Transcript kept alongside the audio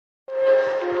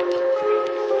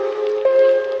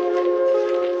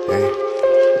Still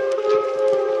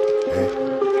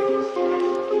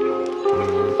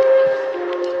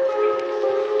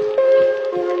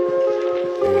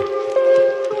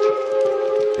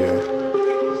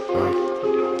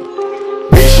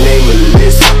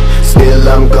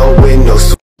I'm going no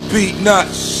Beat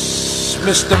nuts,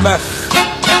 Mr. Meth.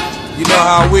 You know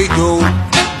how we do.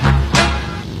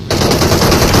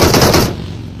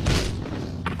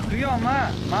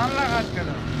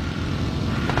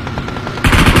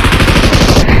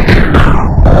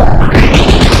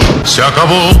 Se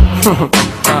acabó.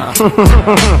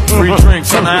 Free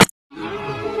drinks on that.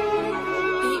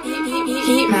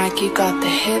 Heat Mac, you got the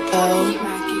hit though. Heat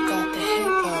Mac, you got the hit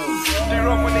though. They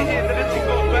run when they hear that the thing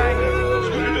goes bang.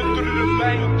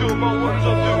 Bang, do my ones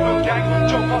or do a gang.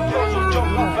 Jump off fronts or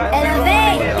jump off back.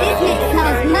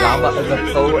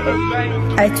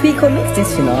 I tweak or mix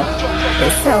this, you know.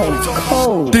 It sounds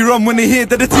cold. They run when they hear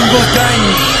that the thing goes bang.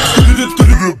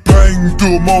 Bang,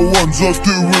 do my ones or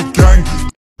do a gang.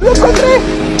 ¡Lo encontré!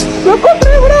 ¡Lo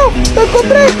encontré, bro! ¡Lo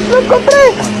encontré! ¡Lo encontré!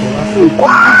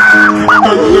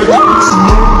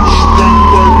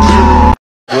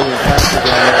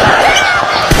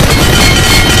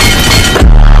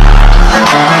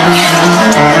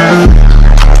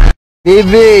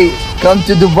 Baby, come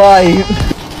to Dubai.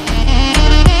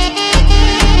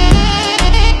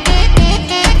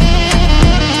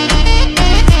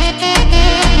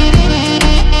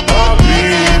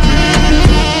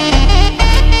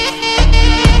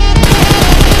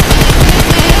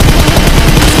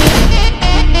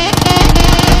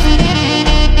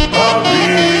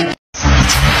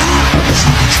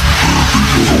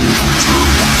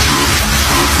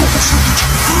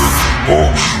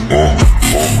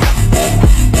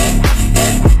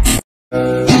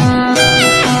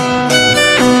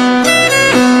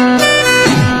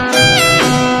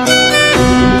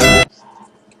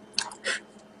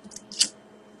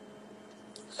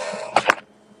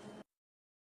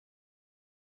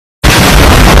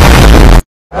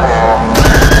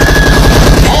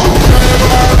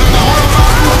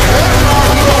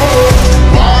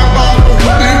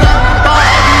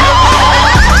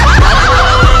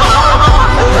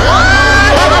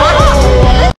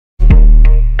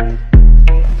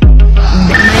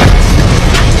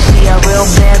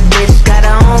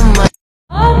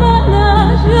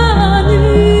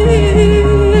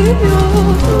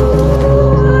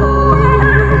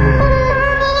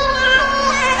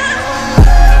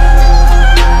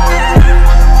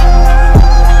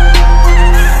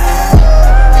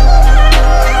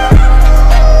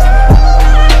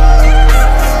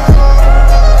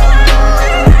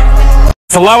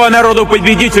 Слава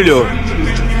народу-победителю!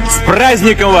 С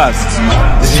праздником вас!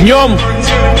 С Днем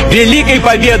Великой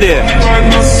Победы!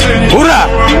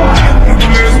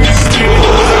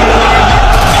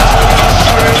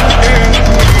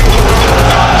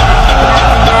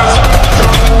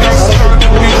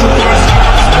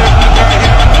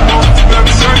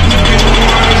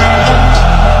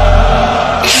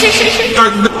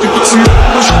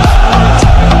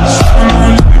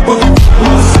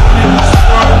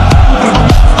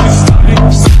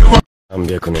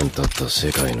 年経った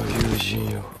世界の友人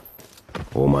よ、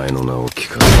お前の名を聞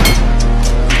かせる。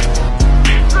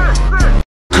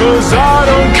 Cause I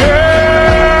don't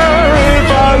care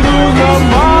if I lose my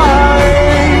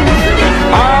mind.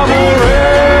 I'm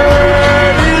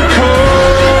already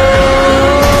cursed.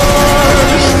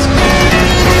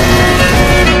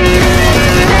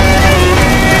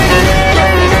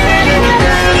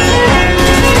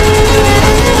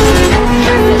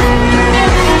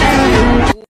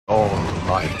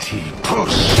 Almighty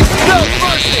push. No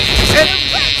mercy!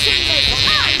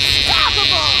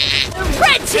 The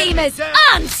red team is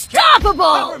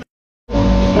unstoppable!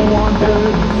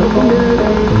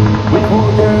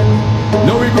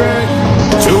 No regret.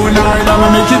 Tonight I'ma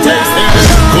make you taste it.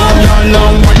 Go your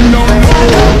long way, no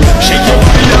more. Shake your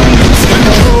body and lose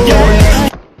control.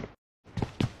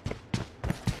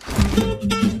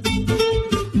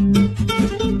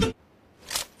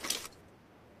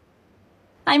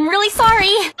 I'm really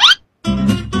sorry.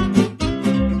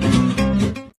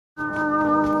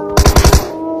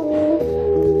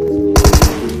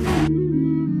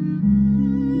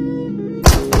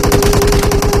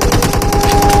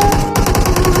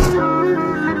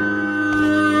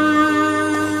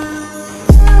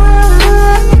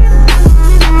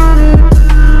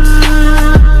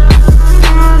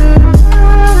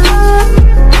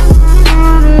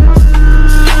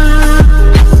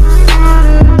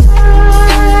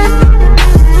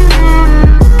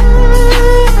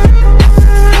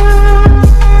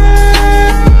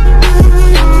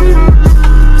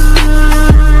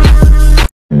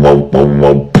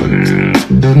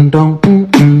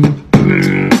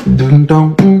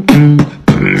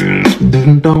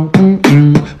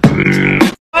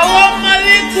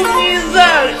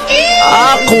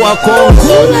 أقوى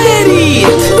كونغ يا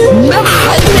ريت ما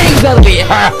حد يقدر بيه.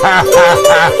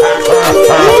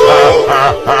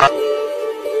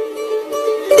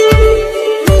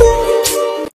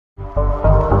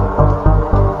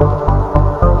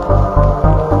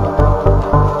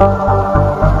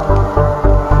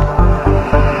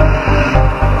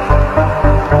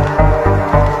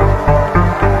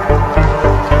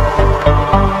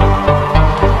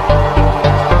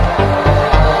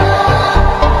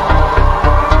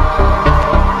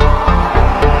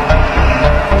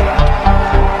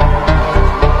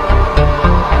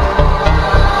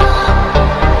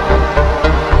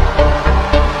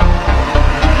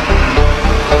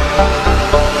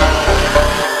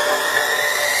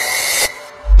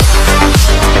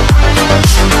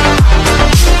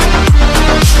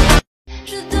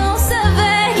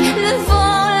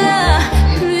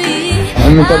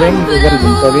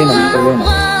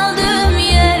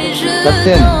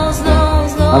 Captain,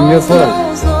 I'm your follower.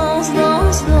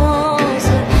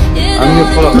 I'm your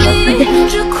follower.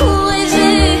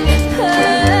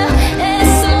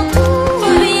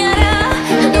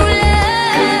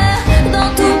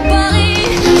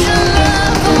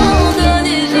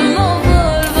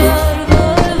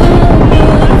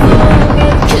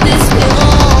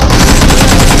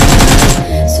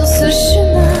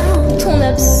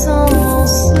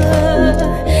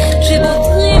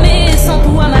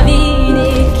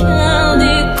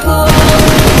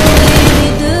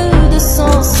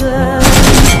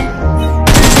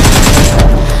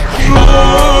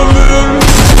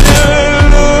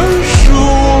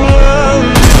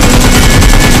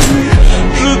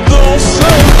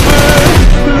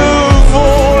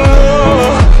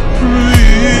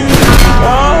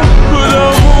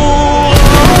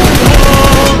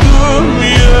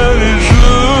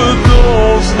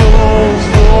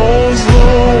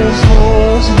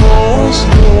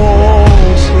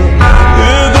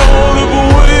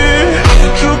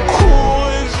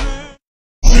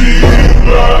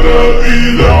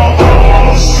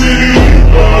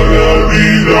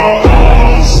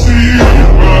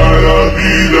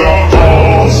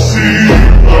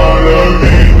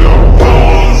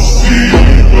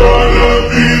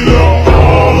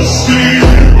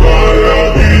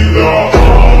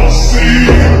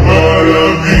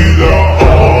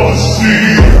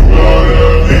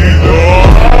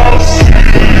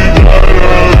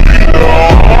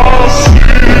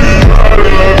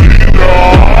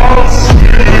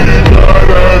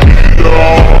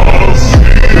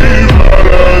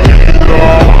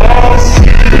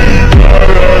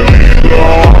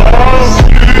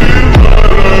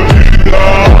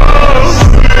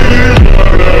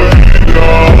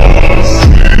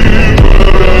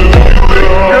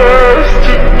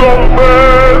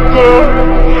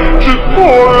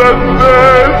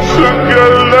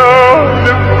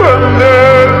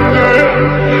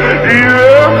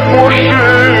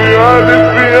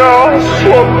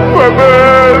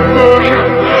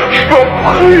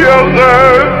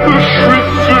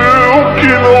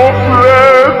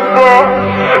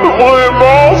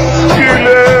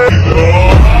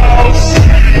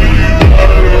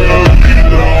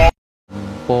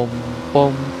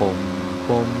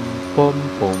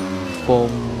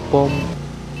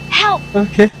 Help!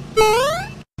 Okay.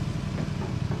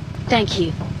 Thank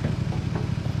you.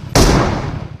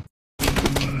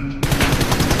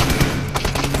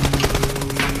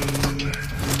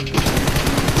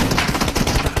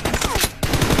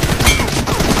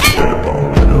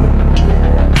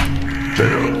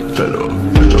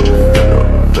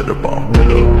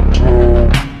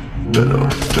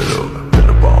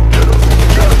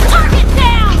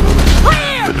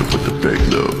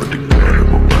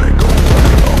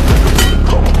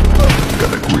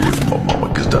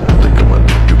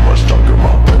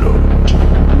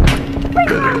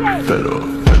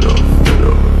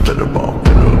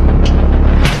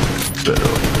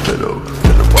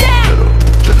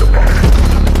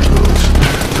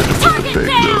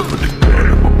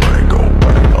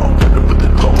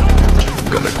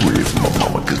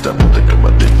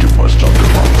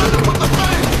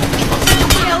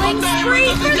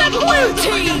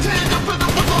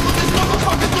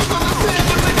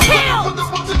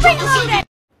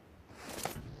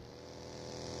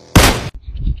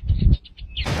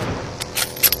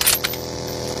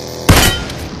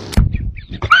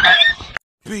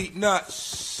 Beat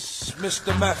nuts,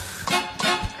 Mr. Meth.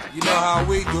 You know how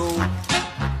we do.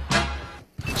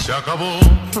 Se acabó.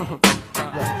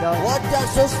 What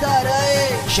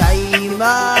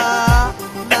Shaima,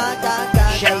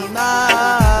 Shaima,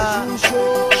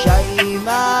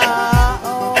 Shaima,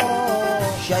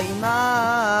 Shaima,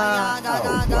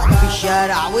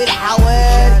 الشارع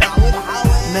والحواري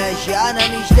ماشي انا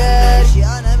مش داري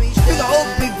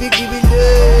بالحب فيكي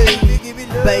بالليل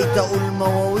بيت اقول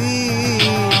مواويل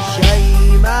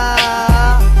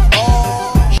شيماء.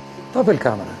 طب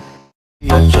الكاميرا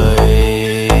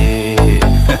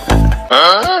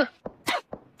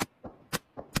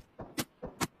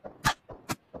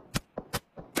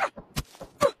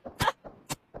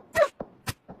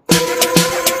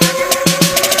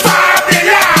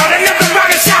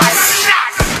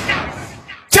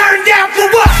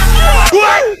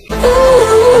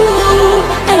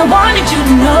And I wanted you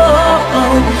to know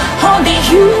only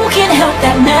you can help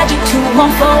that magic to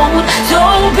unfold. So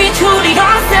be true to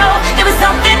yourself, there is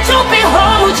something to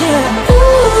behold, yeah.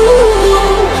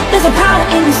 Ooh, there's a power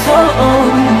in the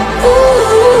soul.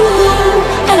 Ooh,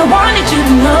 and I wanted you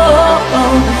to know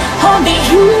only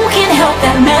you can help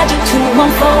that magic to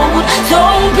unfold. So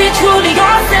be true to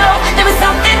yourself, there is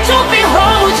something to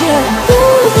behold, yeah.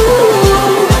 Ooh,